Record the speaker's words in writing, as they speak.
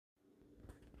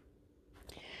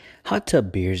Hot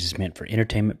Tub Beers is meant for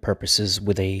entertainment purposes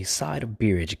with a side of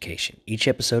beer education. Each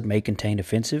episode may contain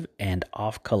offensive and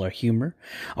off-color humor.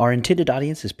 Our intended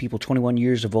audience is people 21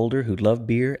 years of older who love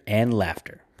beer and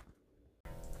laughter.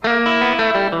 Pop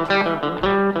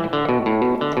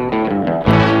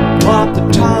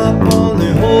the top on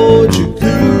the whole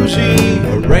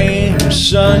jacuzzi. Rain or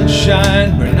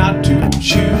sunshine, we're not too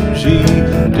choosy.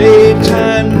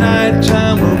 Daytime,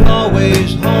 nighttime, we're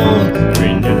always home.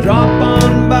 When you drop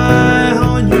on by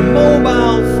on your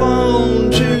mobile phone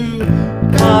to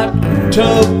Hot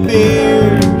Tub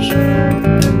Beers,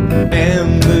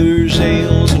 amber's,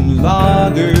 ales, and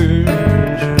lagers.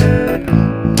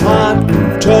 Hot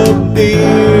Tub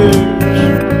Beers.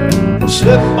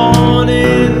 Slip on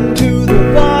into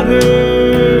the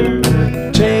water,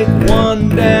 take one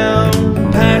down,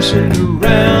 pass it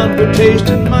around. We're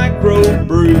tasting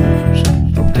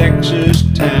microbrews from Texas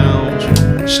towns,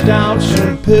 stouts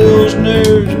and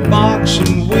pilsners, box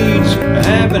and wheats. We're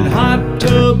having hot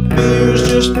tub beers,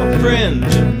 just my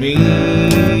friends and me.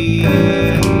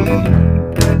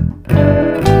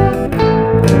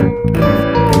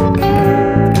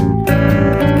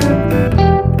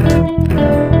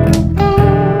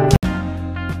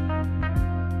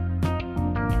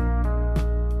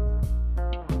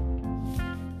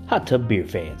 Hot Tub Beer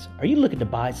fans, are you looking to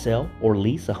buy, sell, or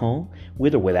lease a home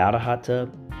with or without a hot tub?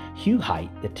 Hugh Height,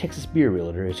 the Texas Beer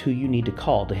Realtor, is who you need to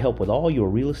call to help with all your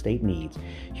real estate needs.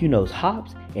 Hugh knows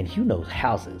hops and Hugh knows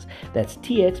houses. That's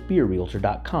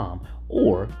txbeerrealtor.com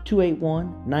or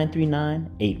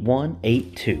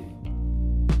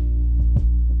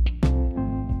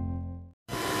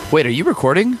 281-939-8182. Wait, are you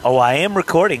recording? Oh, I am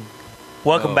recording.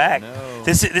 Welcome back. No.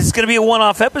 This is going to be a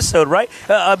one-off episode, right?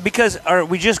 Because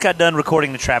we just got done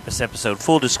recording the Trappist episode.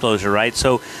 Full disclosure, right?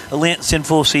 So, Lent's in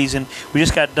full season. We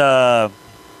just got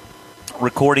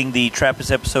recording the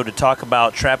Trappist episode to talk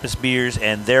about Trappist beers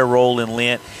and their role in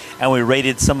Lent, and we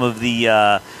rated some of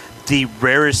the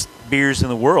rarest beers in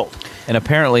the world. And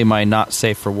apparently my not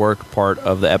safe for work part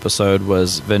of the episode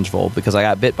was vengeful because I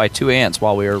got bit by 2 ants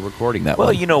while we were recording that one.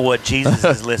 Well, you know what? Jesus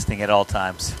is listening at all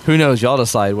times. Who knows? Y'all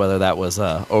decide whether that was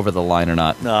over the line or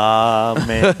not. Ah,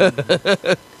 man.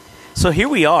 So here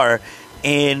we are,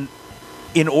 and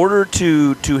in order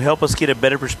to help us get a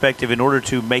better perspective, in order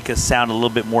to make us sound a little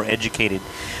bit more educated,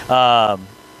 on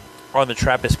the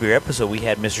Trappist Beer episode, we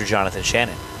had Mr. Jonathan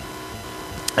Shannon.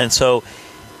 And so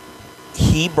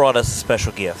he brought us a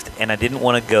special gift, and I didn't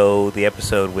want to go the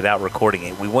episode without recording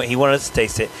it. He wanted us to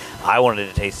taste it. I wanted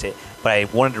to taste it, but I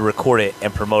wanted to record it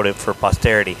and promote it for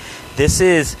posterity. This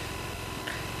is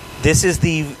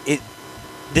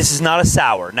not a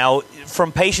sour. Now,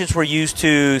 from Patience, we're used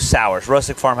to sours,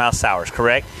 rustic farmhouse sours,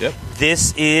 correct? Yep.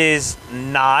 This is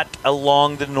not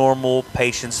along the normal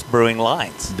Patience brewing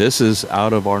lines. This is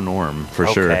out of our norm, for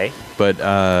Okay. sure. But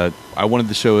I wanted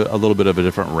to show a little bit of a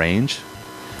different range.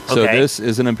 So Okay. this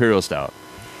is an Imperial Stout,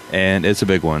 and it's a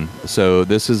big one. So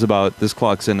this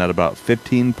clocks in at about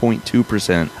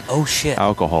 15.2% Oh, shit.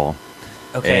 alcohol.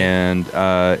 Okay. And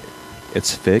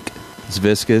it's thick, it's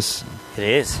viscous. It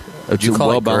is. Would you It's call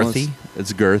it well-balanced. girthy?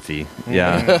 It's girthy,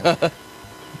 yeah.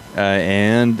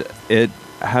 And it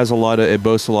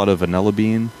boasts a lot of vanilla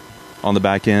bean on the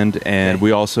back end, and Okay.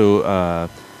 we also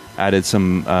added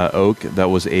some oak that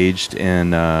was aged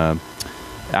in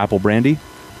apple brandy.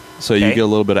 So you Okay. get a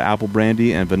little bit of apple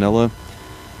brandy and vanilla.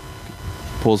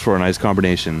 Pulls for a nice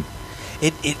combination.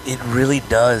 It really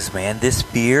does, man. This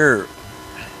beer,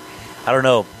 I don't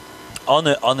know. On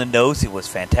the nose, it was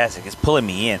fantastic. It's pulling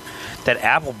me in. That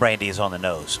apple brandy is on the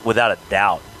nose, without a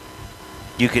doubt.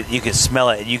 You could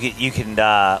smell it. You can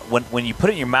when you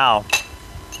put it in your mouth,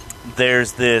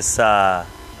 there's this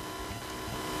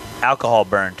alcohol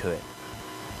burn to it.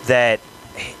 That,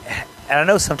 and I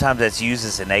know sometimes that's used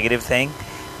as a negative thing.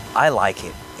 I like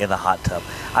it in the hot tub.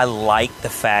 I like the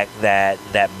fact that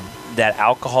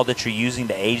alcohol that you're using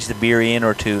to age the beer in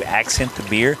or to accent the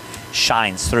beer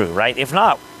shines through, right? If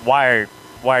not, why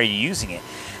are you using it?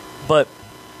 But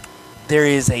there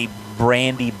is a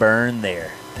brandy burn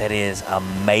there that is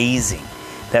amazing,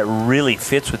 that really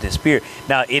fits with this beer.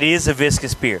 Now, it is a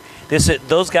viscous beer.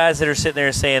 Those guys that are sitting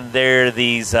there saying they're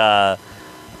these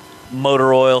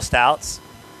motor oil stouts,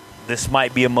 this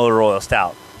might be a motor oil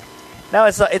stout. Now,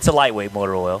 it's a lightweight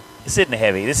motor oil. This isn't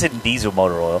heavy. This isn't diesel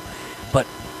motor oil. But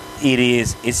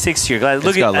it's sticks to your glass.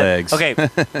 It's got legs. Okay.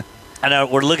 I know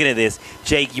we're looking at this.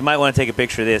 Jake, you might want to take a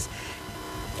picture of this.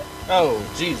 Oh,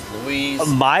 jeez, Louise.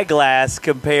 My glass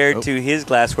compared to his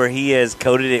glass, where he has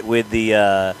coated it with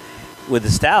the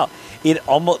stout, it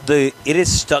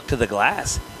is stuck to the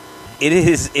glass.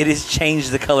 It has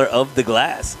changed the color of the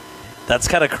glass. That's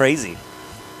kind of crazy.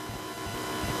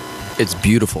 It's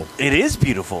beautiful. It is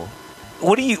beautiful.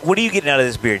 What are you getting out of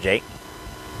this beer, Jake?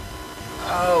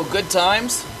 Oh, good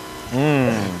times.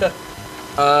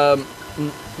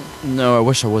 No, I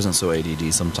wish I wasn't so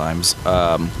ADD sometimes.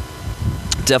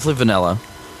 Definitely vanilla.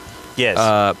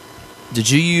 Yes. Did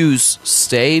you use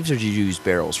staves or did you use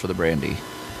barrels for the brandy?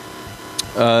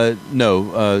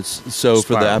 No. So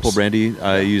for the Spirals. apple brandy,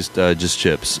 I used just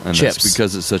chips. And Chips. that's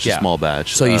because it's such Yeah. a small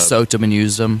batch. So you soaked them and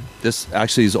used them? This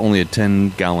actually is only a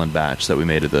 10-gallon batch that we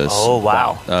made of this. Oh,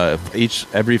 wow.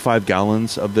 Every 5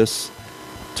 gallons of this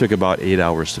took about 8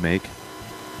 hours to make,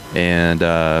 and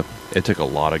it took a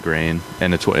lot of grain.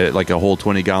 And like a whole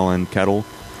 20-gallon kettle,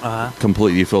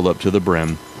 completely filled up to the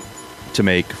brim to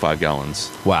make 5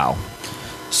 gallons. Wow.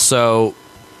 So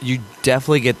you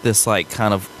definitely get this like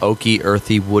kind of oaky,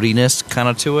 earthy woodiness kind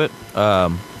of to it. I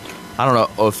don't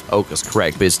know if oak is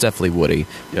correct, but it's definitely woody.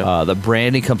 Yeah. The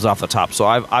brandy comes off the top. So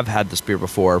I've had this beer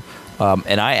before,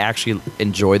 and I actually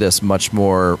enjoy this much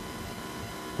more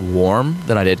warm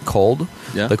than I did cold.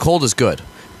 Yeah. The cold is good,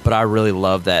 but I really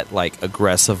love that like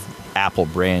aggressive apple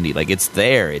brandy. Like it's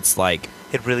there. It's like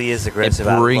it really is aggressive.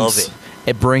 I love it.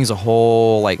 It brings a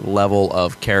whole like level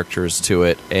of characters to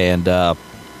it, and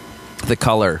the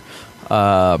color.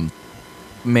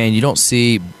 Man, you don't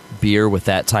see beer with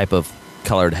that type of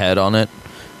colored head on it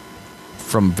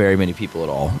from very many people at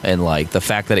all. And like the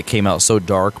fact that it came out so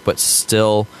dark but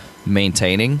still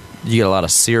maintaining, you get a lot of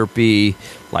syrupy,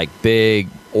 like big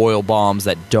oil bombs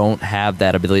that don't have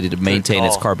that ability to maintain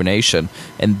its carbonation.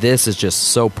 And this is just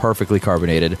so perfectly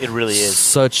carbonated. It really is.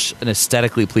 Such an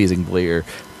aesthetically pleasing beer.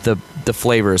 The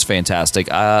flavor is fantastic.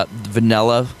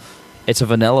 Vanilla, it's a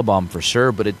vanilla bomb for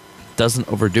sure, but it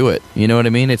doesn't overdo it. You know what I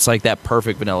mean? It's like that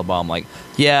perfect vanilla bomb. Like,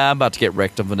 yeah, I'm about to get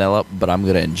wrecked on vanilla, but I'm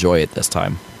going to enjoy it this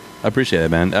time. I appreciate it,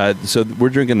 man. So we're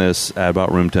drinking this at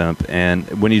about room temp,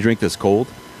 and when you drink this cold,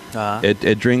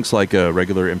 it drinks like a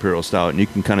regular imperial stout, and you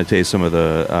can kind of taste some of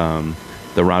the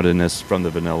roundedness from the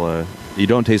vanilla. You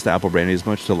don't taste the apple brandy as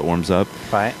much till it warms up.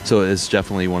 Right. So it's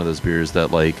definitely one of those beers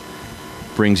that like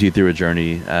brings you through a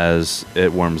journey as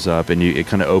it warms up, and it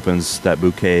kind of opens that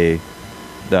bouquet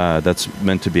that's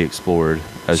meant to be explored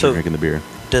as you're drinking the beer.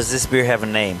 Does this beer have a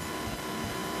name?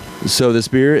 So this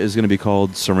beer is going to be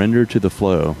called Surrender to the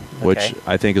Flow, which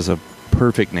I think is a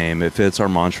perfect name. It fits our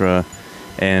mantra,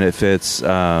 and it fits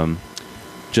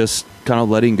just kind of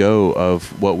letting go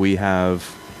of what we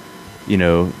have,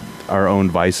 our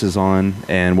own vices on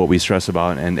and what we stress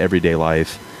about in everyday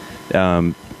life.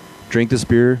 Drink this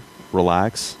beer,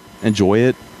 relax, enjoy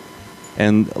it,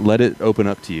 and let it open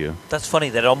up to you. That's funny.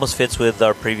 That almost fits with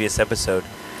our previous episode.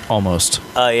 Almost.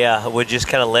 Yeah, we're just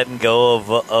kind of letting go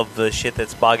of the shit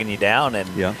that's bogging you down, and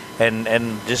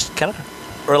just kind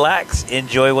of relax,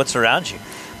 enjoy what's around you.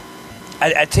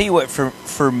 I tell you what,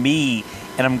 for me,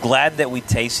 and I'm glad that we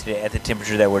tasted it at the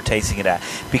temperature that we're tasting it at,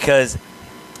 because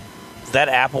that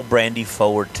apple brandy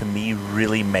forward to me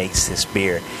really makes this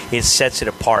beer. It sets it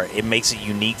apart. It makes it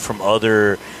unique from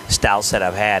other stouts that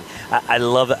I've had. I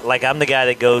love it. Like, I'm the guy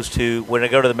that goes to, when I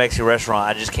go to the Mexican restaurant,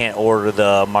 I just can't order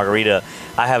the margarita.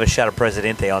 I have a shot of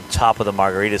Presidente on top of the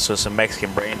margarita, so some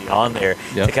Mexican brandy on there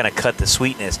to kind of cut the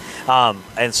sweetness.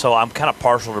 And so I'm kind of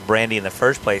partial to brandy in the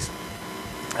first place.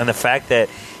 And the fact that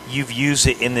you've used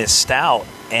it in this stout,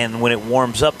 and when it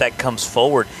warms up, that comes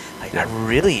forward. Like, I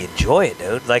really enjoy it,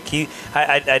 dude. Like,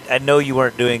 I know you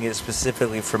weren't doing it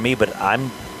specifically for me, but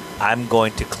I'm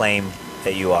going to claim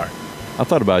that you are. I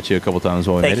thought about you a couple times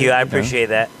while we Thank made you. it. I appreciate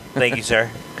that. Thank you,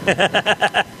 sir.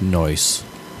 Nice.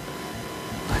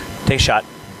 Take a shot.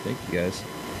 Thank you, guys.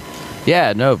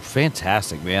 Yeah, no,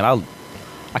 fantastic, man.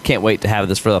 I can't wait to have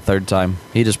this for the third time.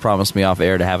 He just promised me off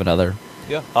air to have another.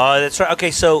 Yeah. That's right. Okay,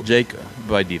 so Jake,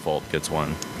 by default, gets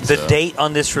one. the date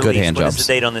on this release. hand What is jobs.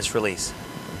 the date on this release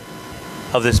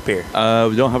of this beer?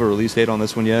 We don't have a release date on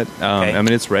this one yet. Okay. I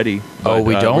mean, it's ready. Oh,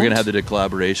 we don't? We're going to have the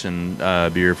collaboration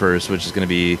beer first, which is going to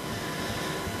be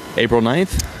April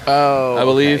 9th, Oh, I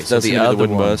believe. So That's the going to be other the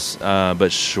Wooden one. Bus.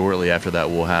 But shortly after that,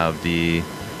 we'll have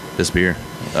this beer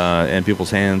in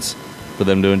people's hands for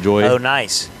them to enjoy. Oh,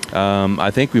 nice.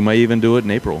 I think we might even do it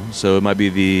in April. So it might be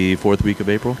the 4th week of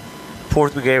April.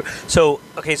 4th week of April. So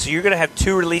you're going to have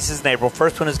 2 releases in April.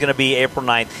 First one is going to be April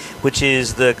 9th, which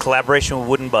is the collaboration with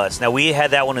Wooden Bus. Now, we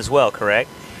had that one as well, correct?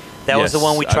 That was the Yes,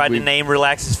 one we tried to name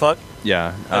Relax as Fuck?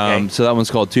 Yeah. Okay. So that one's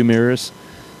called Two Mirrors,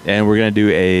 and we're going to do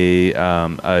a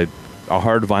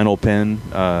hard vinyl pen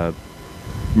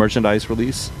merchandise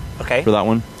release Okay. for that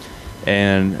one,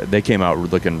 and they came out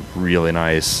looking really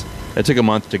nice. It took a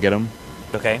month to get them,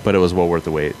 Okay. but it was well worth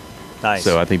the wait. Nice.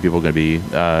 So I think people are going to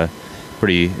be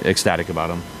pretty ecstatic about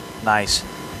them. Nice.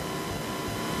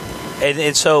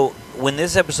 And so when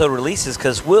this episode releases,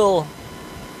 because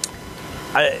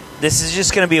this is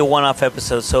just going to be a one-off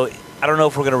episode, so I don't know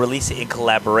if we're going to release it in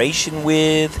collaboration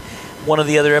with one of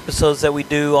the other episodes that we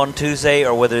do on Tuesday,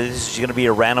 or whether this is going to be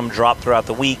a random drop throughout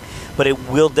the week. But it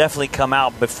will definitely come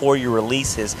out before your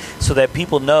releases, so that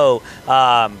people know.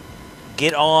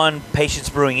 Get on Patience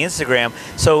Brewing Instagram.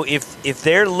 So if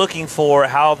they're looking for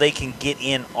how they can get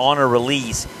in on a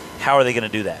release, how are they going to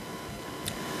do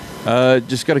that?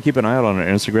 Just got to keep an eye out on our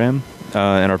Instagram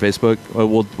and our Facebook.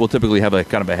 We'll typically have a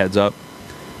kind of a heads up,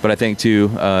 but I think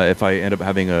too, if I end up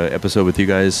having an episode with you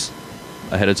guys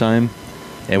ahead of time,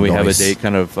 and we have a date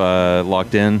kind of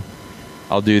locked in,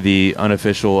 I'll do the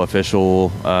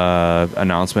official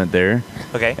announcement there.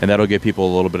 Okay. And that'll give people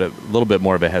a little bit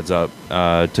more of a heads up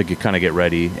to kind of get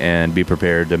ready and be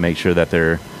prepared to make sure that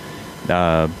they're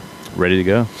ready to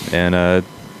go and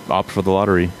opt for the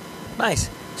lottery. Nice.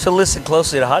 So listen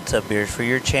closely to Hot Tub Beers for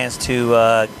your chance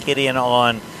to get in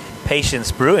on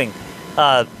Patience Brewing.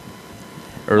 Early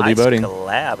nice voting.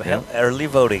 Collab. Yeah. Early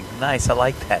voting. Nice. I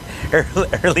like that.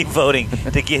 Early voting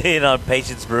to get in on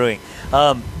Patience Brewing.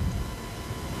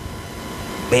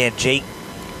 Man, Jake,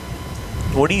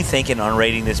 what are you thinking on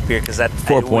rating this beer? Because that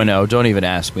 4.0. Don't even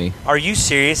ask me. Are you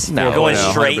serious? No, You're going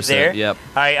no, straight 100%, there. Yep.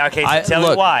 All right. Okay. So tell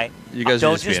me why. You guys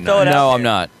don't are just throw it out No, there. I'm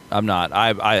not. I'm not.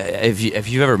 If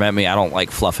you've ever met me, I don't like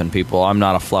fluffing people. I'm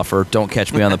not a fluffer. Don't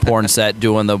catch me on the porn set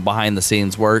doing the behind the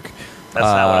scenes work. That's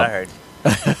not what I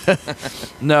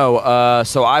heard. No,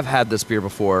 so I've had this beer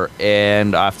before,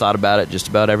 and I've thought about it just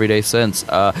about every day since.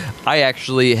 I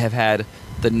actually have had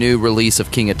the new release of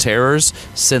King of Terrors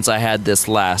since I had this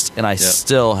last, and I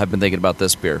still have been thinking about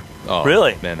this beer. Oh,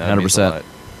 really? Man, that 100%.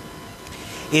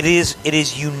 It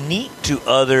is unique to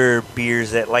other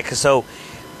beers that so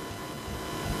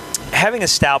having a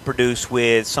stout produced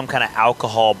with some kind of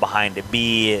alcohol behind it,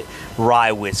 be it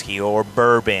rye whiskey or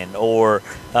bourbon, or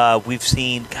we've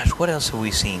seen, gosh, what else have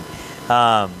we seen?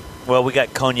 Well, we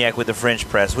got cognac with the French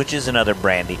press, which is another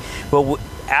brandy. Well,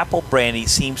 apple brandy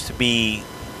seems to be,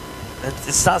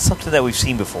 it's not something that we've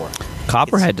seen before.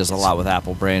 Copperhead does a lot with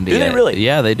apple brandy. Do they really?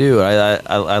 Yeah, they do.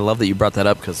 I love that you brought that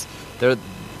up because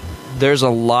there's a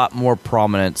lot more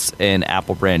prominence in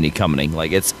apple brandy coming.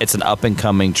 Like it's an up and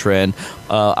coming trend.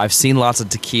 I've seen lots of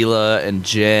tequila and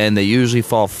gin. They usually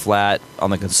fall flat on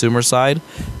the consumer side,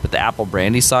 but the apple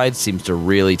brandy side seems to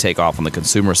really take off on the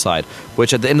consumer side.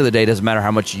 Which at the end of the day doesn't matter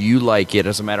how much you like it,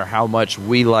 doesn't matter how much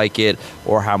we like it,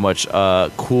 or how much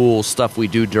cool stuff we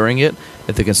do during it.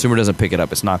 If the consumer doesn't pick it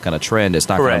up, it's not going to trend. It's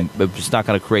not going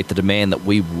to create the demand that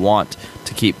we want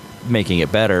to keep making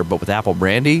it better. But with apple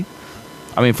brandy,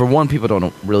 I mean, for one, people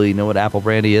don't really know what apple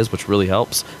brandy is, which really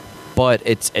helps. But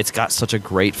it's got such a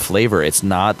great flavor. It's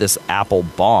not this apple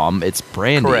bomb. It's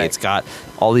brandy. Correct. It's got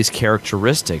all these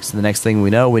characteristics. And the next thing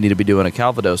we know, we need to be doing a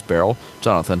Calvados barrel,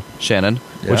 Shannon,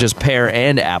 which is pear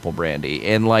and apple brandy.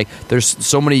 And there's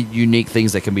so many unique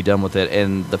things that can be done with it.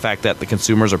 And the fact that the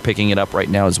consumers are picking it up right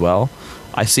now as well,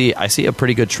 I see a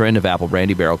pretty good trend of apple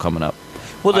brandy barrel coming up.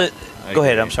 Well, go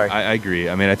ahead. I'm sorry. I agree.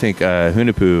 I mean, I think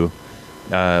Hunahpu,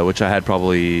 which I had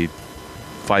probably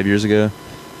 5 years ago,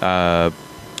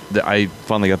 I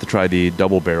finally got to try the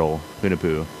double barrel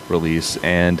Hunahpu release,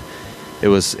 and it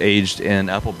was aged in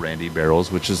apple brandy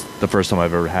barrels, which is the first time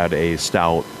I've ever had a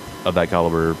stout of that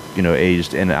caliber,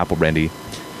 aged in apple brandy,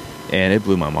 and it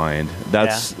blew my mind.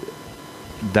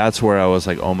 That's where I was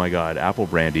like, oh my god, apple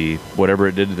brandy, whatever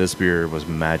it did to this beer was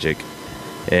magic.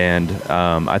 And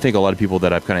I think a lot of people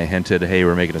that I've kind of hinted, hey,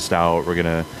 we're making a stout, I'm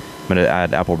gonna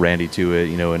add apple brandy to it,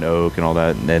 and oak and all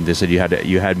that, and then they said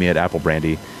you had me at apple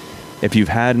brandy. If you've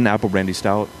had an apple brandy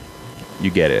stout,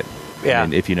 you get it. Yeah. I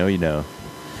mean, if you know, you know.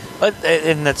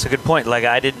 And that's a good point.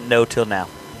 I didn't know till now,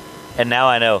 and now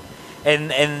I know. And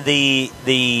the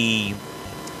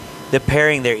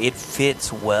pairing there, it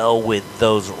fits well with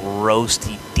those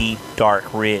roasty, deep,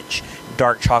 rich,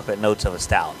 dark chocolate notes of a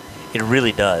stout. It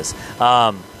really does.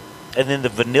 And then the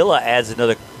vanilla adds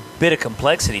another bit of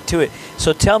complexity to it.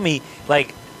 So tell me,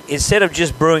 instead of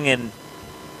just brewing an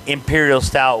imperial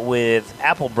stout with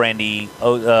apple brandy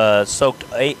soaked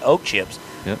oak chips,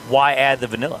 why add the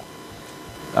vanilla?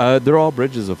 They're all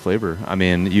bridges of flavor. I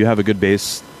mean, you have a good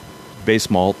base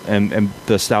malt, and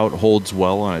the stout holds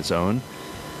well on its own.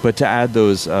 But to add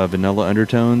those vanilla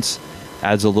undertones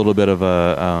adds a little bit of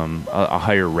a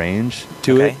higher range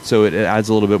to it. So it adds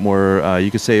a little bit more, you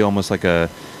could say almost like a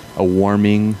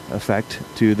warming effect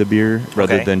to the beer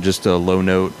rather than just a low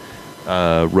note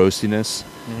roastiness.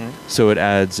 Mm-hmm. So it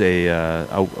adds a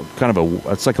kind of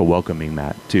it's like a welcoming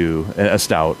mat to a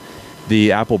stout.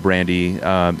 The apple brandy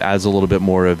adds a little bit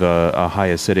more of a high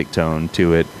acidic tone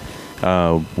to it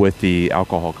with the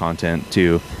alcohol content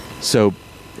too. So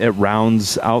it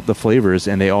rounds out the flavors,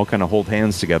 and they all kind of hold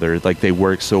hands together. Like, they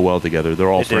work so well together.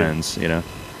 They're all friends, you know.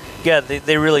 Yeah,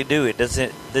 they really do. It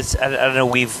doesn't. This I don't know.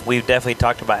 We've definitely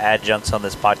talked about adjuncts on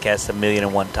this podcast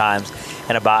 1,000,001 times,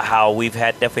 and about how we've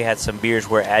definitely had some beers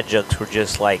where adjuncts were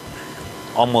just like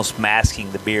almost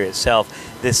masking the beer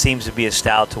itself. This seems to be a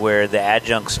style to where the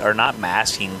adjuncts are not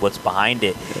masking what's behind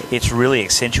it. It's really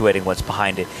accentuating what's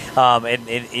behind it. And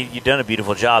you've done a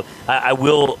beautiful job. I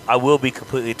will be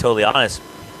completely, totally honest.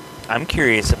 I'm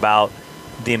curious about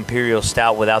the Imperial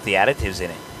Stout without the additives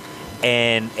in it.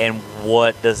 And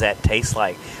what does that taste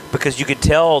like? Because you could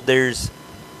tell there's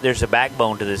a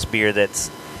backbone to this beer that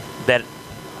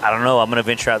I don't know. I'm going to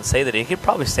venture out and say that it could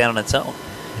probably stand on its own.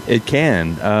 It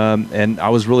can, and I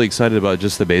was really excited about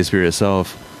just the base beer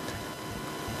itself.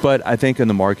 But I think in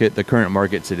the current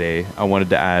market today, I wanted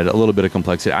to add a little bit of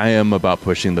complexity. I am about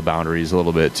pushing the boundaries a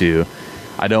little bit too.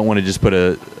 I don't want to just put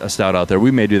a stout out there.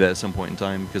 We may do that at some point in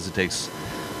time because it takes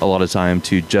a lot of time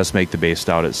to just make the base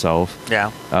stout itself.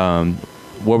 Yeah.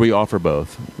 Where we offer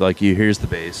both. Like, here's the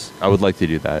base. I would like to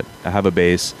do that. I have a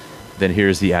base, then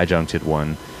here's the adjuncted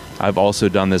one. I've also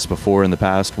done this before in the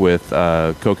past with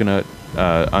coconut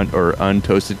or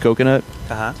untoasted coconut.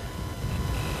 Uh-huh.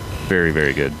 Very,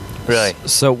 very good. Really?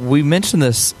 So we mentioned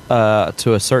this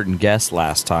to a certain guest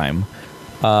last time.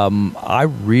 I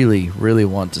really, really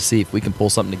want to see if we can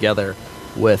pull something together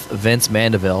with Vince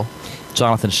Mandeville,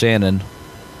 Jonathan Shannon,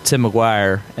 Tim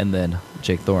McGuire, and then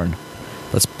Jake Thorne.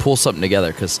 Let's pull something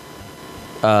together because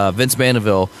Vince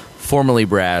Mandeville, formerly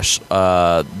Brash,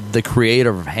 the creator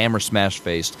of Hammer Smash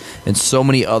Faced, and so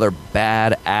many other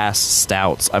badass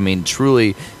stouts. I mean,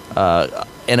 truly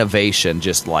innovation,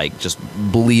 just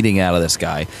bleeding out of this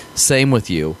guy. Same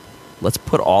with you. Let's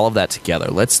put all of that together.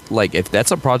 Let's, like, if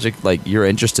that's a project like you're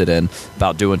interested in,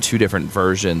 about doing two different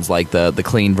versions, like the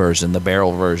clean version, the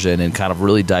barrel version, and kind of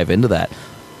really dive into that.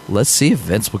 Let's see if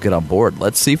Vince will get on board.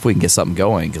 Let's see if we can get something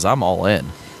going, because I'm all in.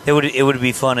 It would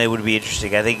be fun. It would be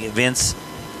interesting. I think Vince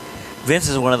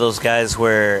is one of those guys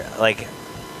where, like,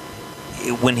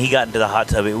 when he got into the hot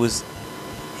tub, he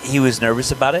was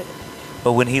nervous about it,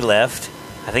 but when he left,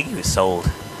 I think he was sold.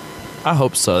 I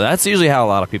hope so. That's usually how a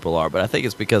lot of people are, but I think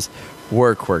it's because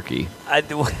we're quirky.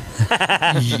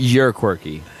 You're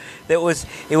quirky. It was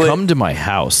come to my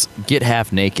house, get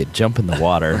half naked, jump in the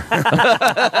water.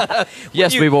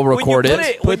 Yes, we will record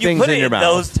it. Put things in your mouth.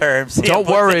 Those terms. Don't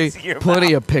worry.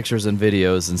 Plenty of pictures and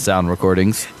videos and sound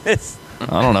recordings. I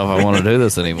don't know if I want to do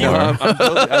this anymore.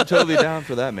 I'm totally down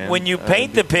for that, man. When you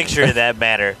paint the picture in that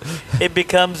manner, it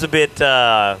becomes a bit.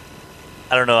 I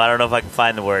don't know. I don't know if I can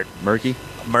find the word. Murky?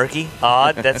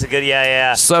 Odd? That's a good,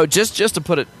 yeah. So just to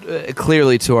put it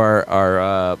clearly to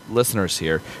our listeners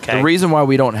here, okay. The reason why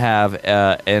we don't have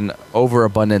an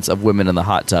overabundance of women in the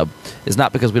hot tub is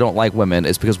not because we don't like women,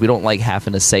 it's because we don't like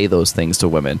having to say those things to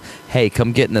women. Hey,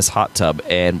 come get in this hot tub,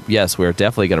 and yes, we're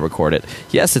definitely going to record it.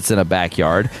 Yes, it's in a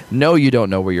backyard. No, you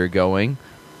don't know where you're going.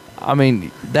 I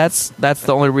mean, that's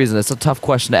the only reason. It's a tough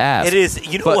question to ask. It is.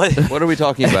 You know what? What are we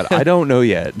talking about? I don't know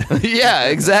yet. Yeah,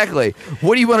 exactly.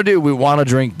 What do you want to do? We want to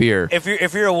drink beer. If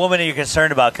you're a woman and you're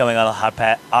concerned about coming on the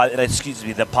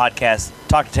the podcast,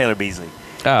 talk to Taylor Beasley.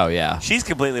 Oh yeah, she's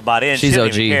completely bought in. She's she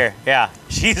OG. Even care. Yeah,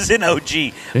 she's an OG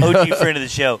friend of the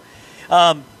show.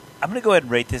 I'm gonna go ahead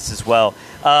and rate this as well.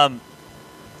 I'm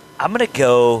gonna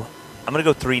go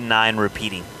 3.9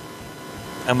 repeating.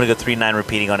 I'm gonna go 3.9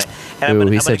 repeating on it. And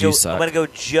Ooh, he said you suck. I'm gonna go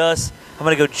just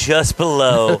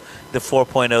below the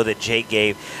 4.0 that Jake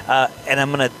gave, and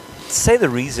I'm gonna say the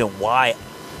reason why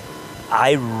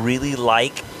I really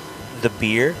like the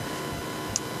beer.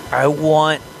 I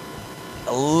want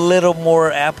a little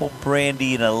more apple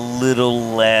brandy and a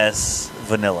little less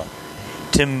vanilla,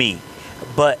 to me.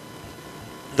 But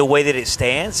the way that it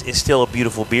stands is still a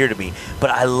beautiful beer to me.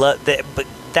 But I love that. But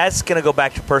that's gonna go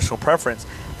back to personal preference.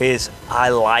 Is I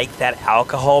like that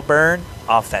alcohol burn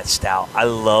off that stout. I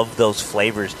love those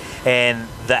flavors, and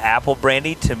the apple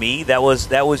brandy to me that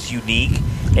was unique.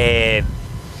 And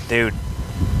dude,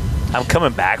 I'm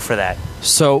coming back for that.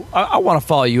 So I want to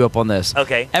follow you up on this.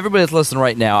 Okay, everybody that's listening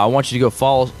right now, I want you to go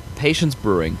follow Patience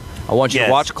Brewing. I want you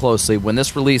to watch closely when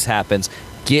this release happens.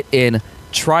 Get in,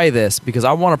 try this, because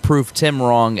I want to prove Tim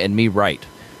wrong and me right.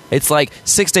 It's like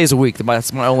 6 days a week.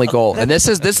 That's my only goal, and this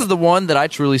is the one that I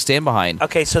truly stand behind.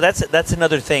 Okay, so that's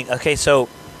another thing. Okay, so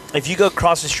if you go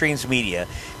Cross the Streams Media,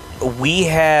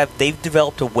 they've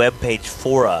developed a web page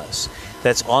for us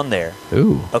that's on there.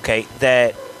 Ooh. Okay,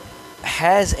 that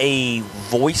has a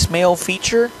voicemail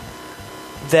feature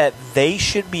that they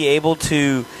should be able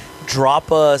to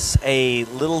drop us a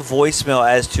little voicemail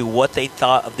as to what they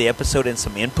thought of the episode and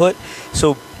some input.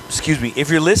 So, excuse me, if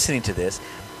you're listening to this,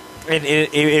 And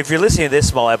if you're listening to this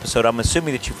small episode, I'm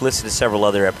assuming that you've listened to several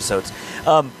other episodes.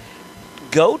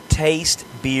 Go taste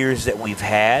beers that we've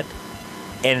had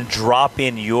and drop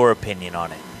in your opinion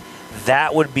on it.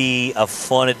 That would be a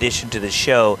fun addition to the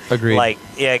show. Agreed. Like,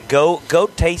 yeah, go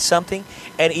taste something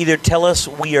and either tell us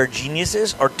we are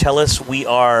geniuses or tell us we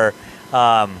are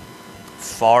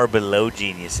far below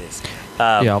geniuses.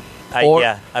 Yeah.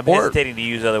 I'm hesitating to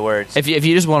use other words. If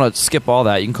you just want to skip all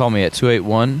that, you can call me at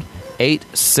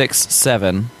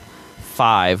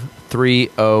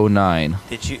 281-867-5309.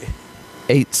 Did you?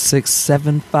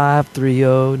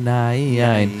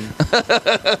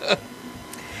 867-5309.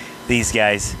 These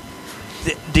guys.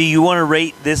 Do you want to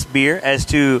rate this beer as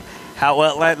to how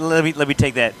well? Let me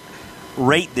take that.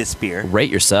 Rate this beer. Rate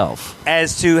yourself.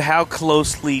 As to how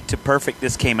closely to perfect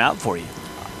this came out for you.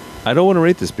 I don't want to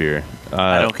rate this beer.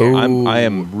 I don't care. I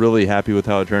am really happy with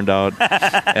how it turned out,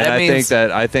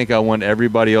 and I think I want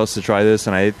everybody else to try this,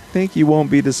 and I think you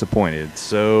won't be disappointed.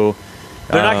 So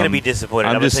they're not going to be disappointed.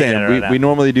 I'm just saying we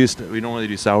normally do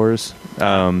sours.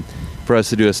 For us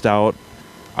to do a stout,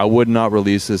 I would not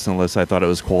release this unless I thought it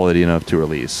was quality enough to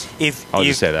release. I'll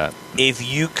just say that. If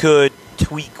you could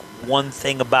tweak one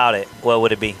thing about it, what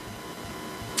would it be?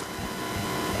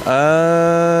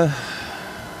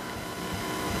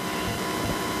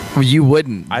 You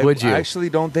wouldn't, would you? I actually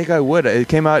don't think I would. It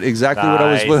came out exactly what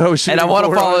I was shooting and I want to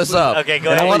for, follow this up. Okay,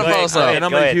 go ahead. I want to follow this up. And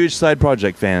I'm a huge side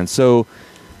project fan, so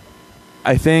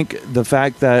I think the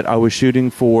fact that I was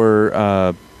shooting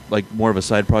for like more of a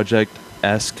side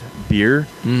project-esque beer,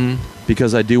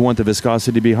 because I do want the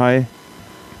viscosity to be high,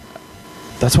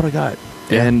 that's what I got.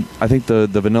 Yeah. And I think the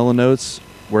vanilla notes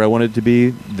where I wanted it to be,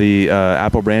 the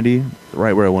apple brandy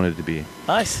right where I wanted it to be.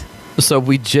 Nice. So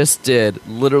we just did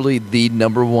literally the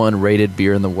 #1 rated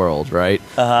beer in the world, right?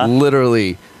 Uh-huh.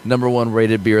 Literally #1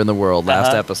 rated beer in the world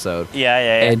last episode. Yeah.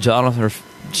 And Jonathan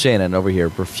Shannon over here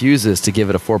refuses to give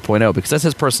it a 4.0 because that's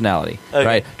his personality,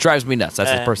 right? Drives me nuts.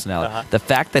 That's his personality. The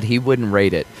fact that he wouldn't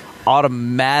rate it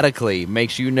automatically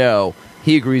makes you know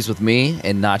he agrees with me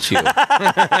and not you.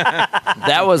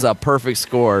 That was a perfect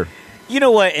score. You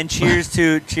know what? And cheers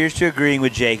to agreeing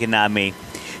with Jake and not me.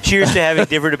 Cheers to having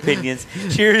different opinions.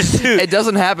 Cheers to... It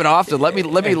doesn't happen often. Let me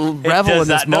revel in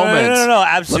this moment. No,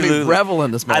 absolutely. Let me revel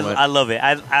in this moment. I love it.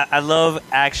 I love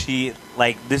actually,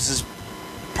 like, this is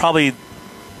probably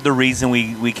the reason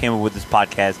we came up with this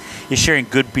podcast, is sharing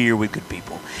good beer with good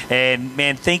people. And,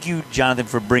 man, thank you, Jonathan,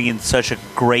 for bringing such a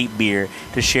great beer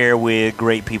to share with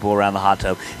great people around the hot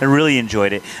tub. I really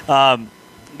enjoyed it.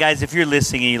 Guys, if you're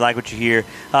listening and you like what you hear,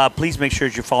 please make sure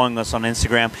that you're following us on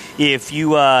Instagram. If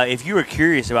you are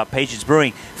curious about Patience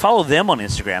Brewing, follow them on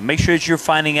Instagram. Make sure that you're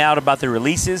finding out about their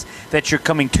releases, that you're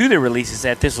coming to their releases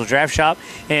at Thistle Draft Shop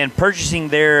and purchasing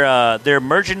their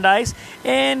merchandise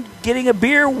and getting a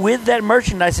beer with that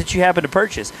merchandise that you happen to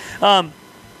purchase.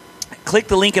 Click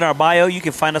the link in our bio. You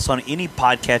can find us on any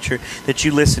podcatcher that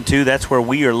you listen to. That's where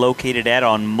we are located at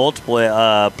on multiple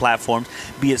platforms,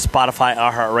 be it Spotify,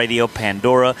 iHeartRadio,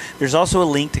 Pandora. There's also a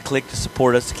link to click to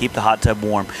support us to keep the hot tub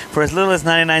warm. For as little as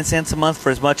 99 cents a month,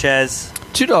 for as much as...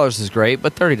 $2 is great,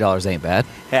 but $30 ain't bad.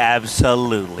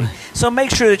 Absolutely. So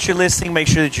make sure that you're listening, make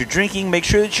sure that you're drinking, make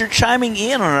sure that you're chiming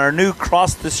in on our new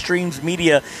Cross the Streams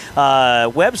Media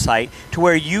website, to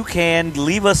where you can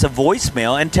leave us a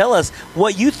voicemail and tell us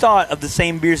what you thought of the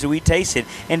same beers that we tasted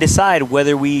and decide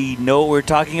whether we know what we're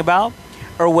talking about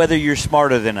or whether you're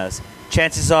smarter than us.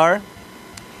 Chances are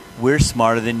we're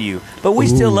smarter than you, but we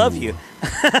still love you.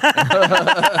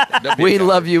 We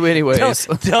love you anyways.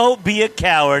 Don't be a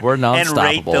coward. We're and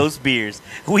rate non-stoppable. those beers.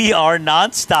 We are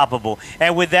non-stoppable.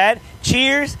 And with that,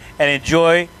 cheers and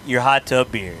enjoy your hot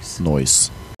tub beers. Noise.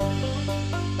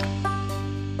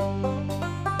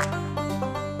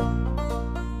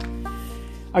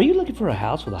 Are you looking for a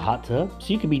house with a hot tub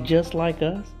so you can be just like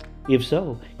us? If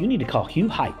so, you need to call Hugh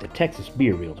Height, the Texas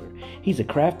Beer Realtor. He's a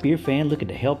craft beer fan looking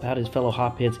to help out his fellow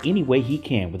hopheads any way he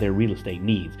can with their real estate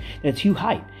needs. That's Hugh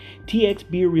Height,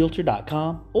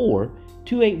 txbeerrealtor.com or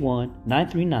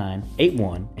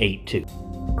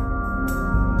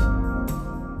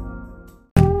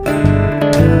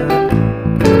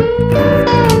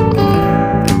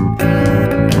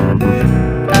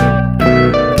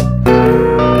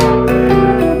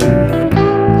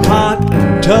Hot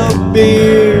tub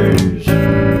beers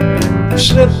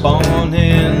slip on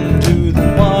into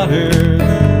the water.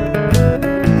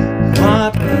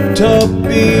 Hot tub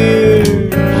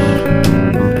beers,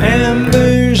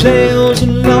 ambers, ales,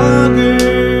 and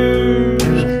lagers.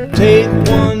 Take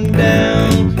one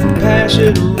down, pass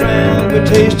it around. We're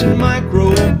tasting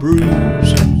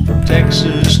microbrews from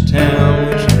Texas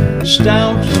towns.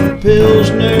 Stouts,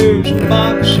 pilsners,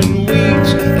 box and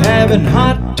wheats. having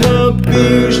hot tub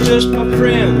beers, just my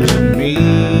friends and me.